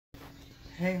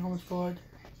Hey, home squad.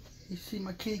 You see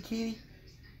my kitty?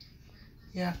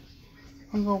 Yeah.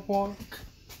 I'm gonna walk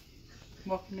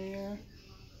in there.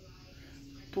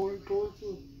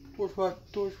 Door's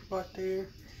right there.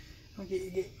 I'm gonna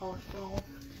get on stone.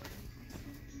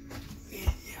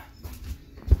 Yeah.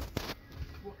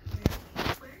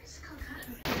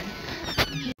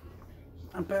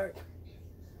 I'm back.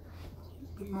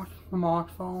 Get my mom's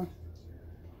phone.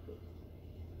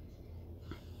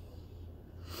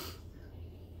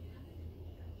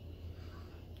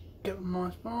 Get my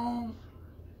mom's phone.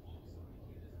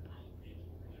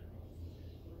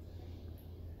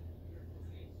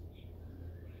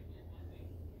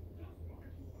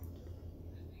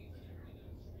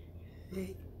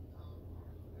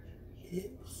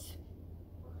 It's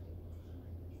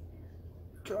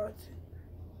George.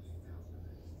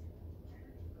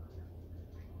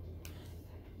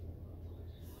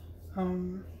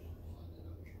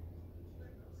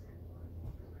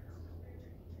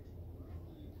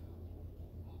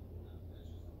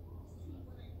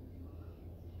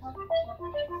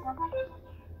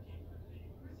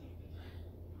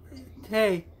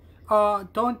 Hey,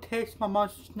 don't text my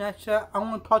mom's Snapchat. I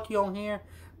want to talk to you on here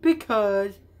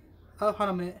because, hold on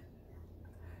a minute.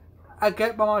 I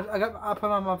put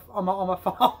on my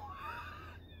phone.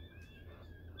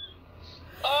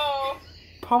 Oh.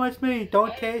 Promise me,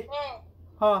 don't text.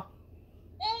 Don't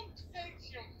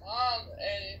text your mom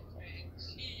anything.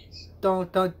 Jeez.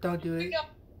 Don't do it.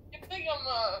 You think I'm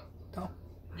Don't.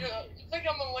 You think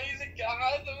I'm a lazy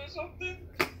guy or something?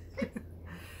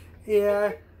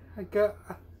 Yeah,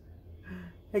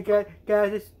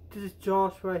 guys, this is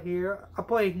Josh right here. I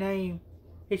put his name,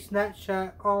 his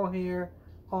Snapchat on here.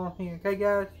 Okay,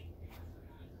 guys.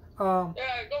 Yeah,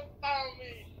 go follow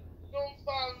me. Don't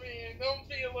follow me and don't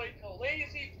be like a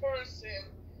lazy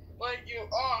person like you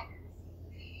are.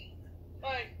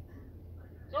 Like,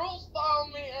 girls follow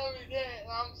me every day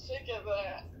and I'm sick of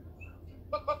that.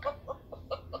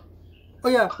 Oh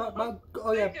yeah, Sick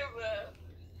of that.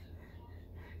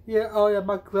 Yeah,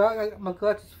 my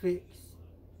glass is fixed.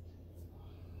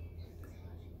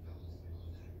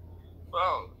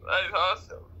 Wow, that's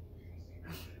awesome.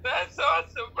 That's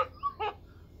awesome, bro.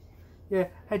 Yeah,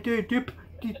 hey dude,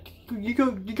 you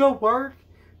go work,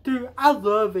 dude. I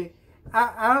love it.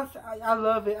 I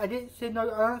love it. I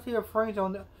don't see your friends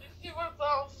on the. You see what's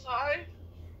outside?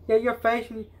 Yeah, you're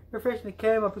facing the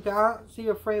camera because I don't see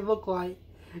your friend look like.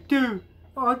 Dude,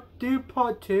 I'll do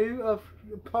part two.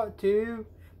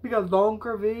 Make a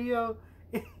longer video.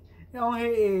 On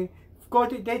here, go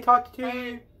to they talk to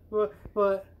you,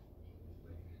 but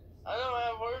I don't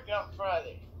have work on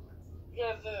Friday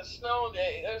because it's a snow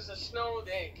day. There's a snow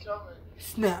day coming.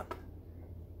 Snap.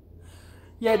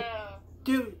 Yeah,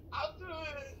 dude. I'll do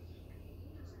it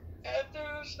after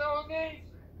the snow day.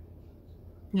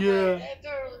 Yeah.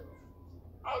 After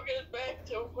I'll get back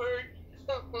to work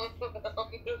on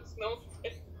the snow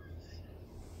day.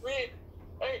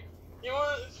 Hey, you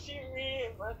want to see me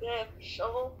and my dad's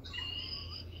show?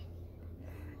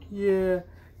 Yeah,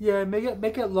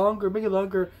 make it longer.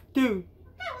 Dude,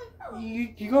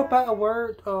 you go back to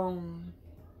work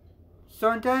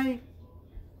Sunday?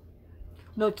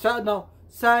 No,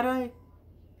 Saturday?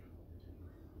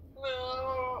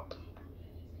 No.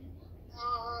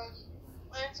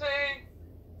 Wednesday,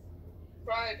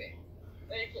 Friday.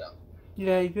 There you go.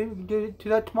 Yeah, you can do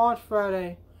that tomorrow's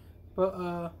Friday.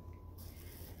 But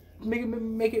make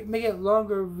it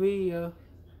longer video.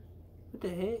 What the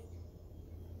heck?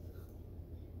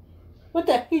 What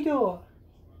the heck you doing?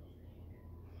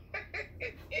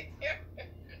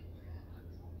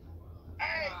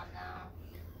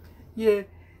 Yeah,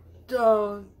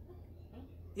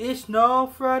 it's snow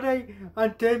Friday.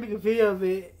 I'm taking a video of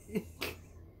it.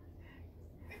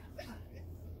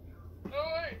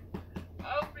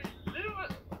 I'll be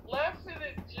laughing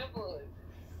and gibbering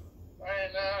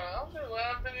right now. I'll be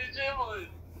laughing and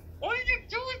gibbering. What are you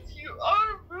doing to your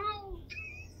arm, bro?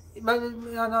 No,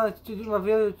 my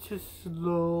video is too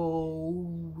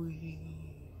slowly.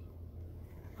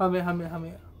 Hame.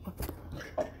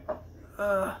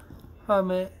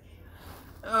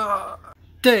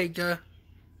 There you go.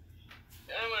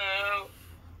 Hello.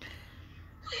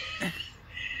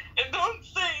 And don't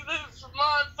say this to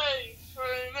my face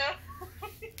right now.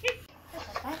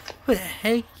 What the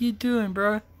heck you doing,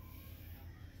 bro?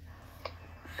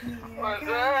 What's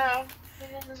that?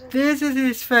 This is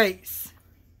his face.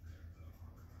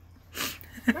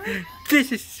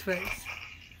 This is his face.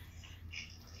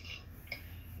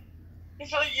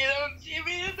 So you don't see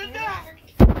me in the dark.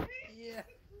 Yeah.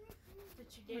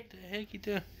 What the heck you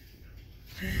doing?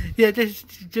 Yeah, this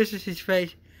is his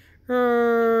face.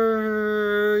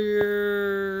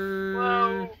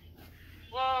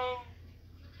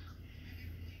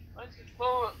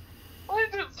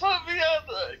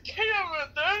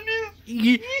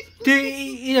 You,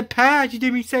 in the past, you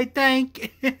didn't even say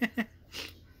thank.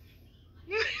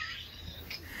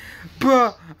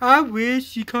 Bro, I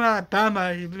wish you come out of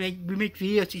Alabama and we make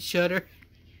videos to each other.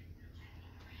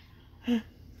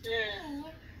 Yeah.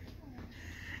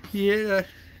 Yeah.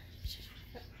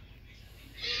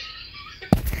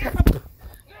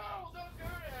 No, don't do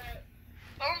that.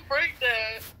 Don't break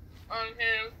that on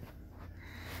him.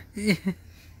 Yeah,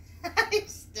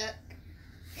 He's stuck.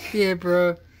 yeah,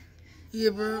 bro.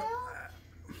 Yeah, bro.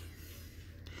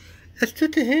 That's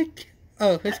what the heck?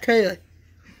 Oh, it's Kayla.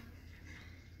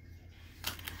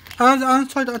 I'll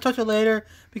talk to you later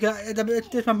because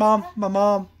it's my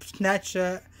mom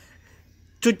Snapchat.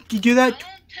 So you do I that? don't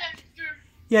text her.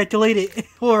 Yeah, delete it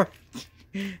or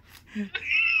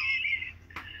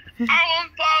I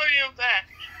won't follow you back.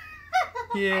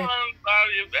 I yeah, won't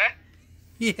follow you back.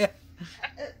 yeah.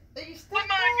 Are you stuck?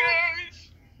 Come on, guys.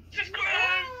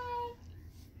 Subscribe.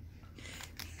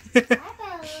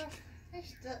 Papa,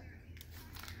 he's stuck.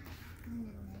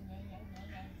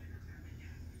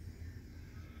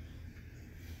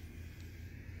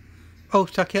 Oh,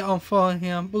 so I can't unfollow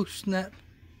him. Oh snap.